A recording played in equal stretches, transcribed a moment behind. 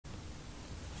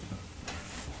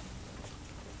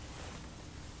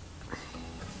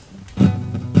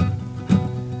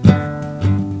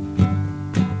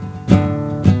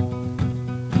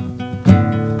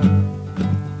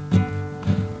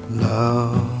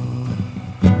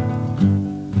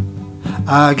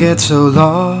I get so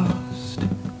lost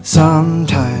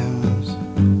sometimes.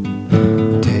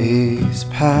 Days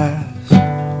pass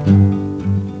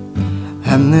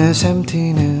and this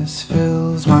emptiness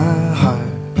fills my heart.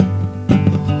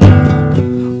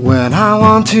 When I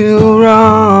want to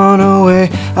run away,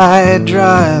 I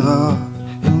drive off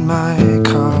in my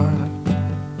car.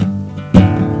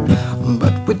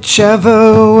 But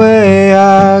whichever way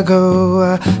I go,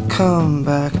 I come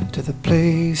back to the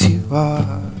place you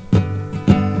are.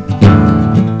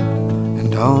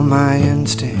 And all my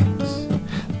instincts,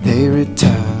 they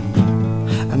return,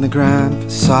 and the grand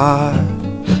facade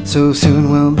so soon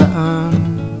will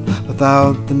burn.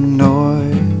 Without the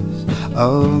noise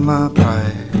of my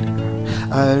pride,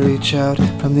 I reach out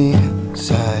from the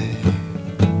inside.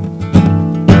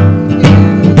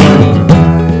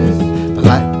 The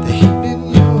light, the heat in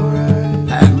your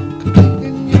eyes, and complete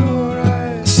in your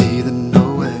eyes. See the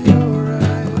nowhere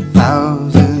of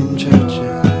 1,000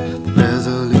 churches, the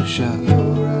resolution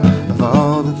of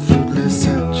all the fruitless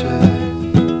searches.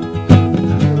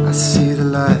 I see the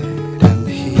light and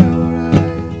the heat.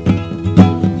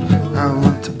 I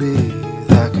want to be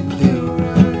that complete.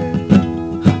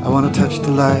 I want to touch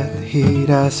the light, the heat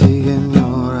I see in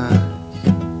your eyes.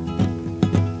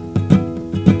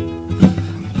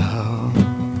 Oh,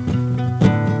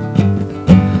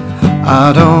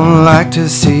 I don't like to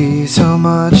see so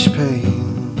much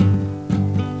pain,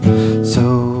 so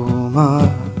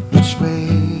much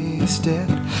wasted,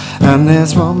 and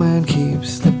this moment keeps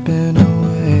slipping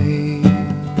away.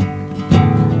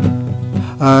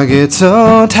 I get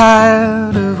so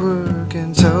tired of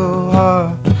working so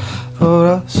hard for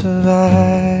our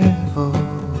survival.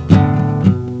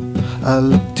 I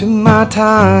look to my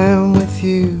time with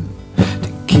you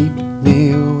to keep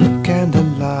me awake and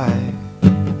alive.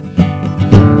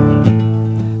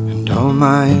 And all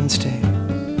my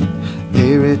instincts,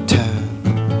 they return,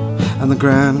 and the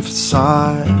grand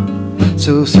facade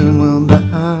so soon will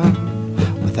burn.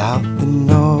 Without the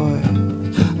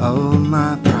noise of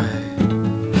my pride,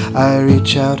 I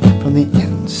reach out from the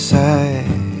inside.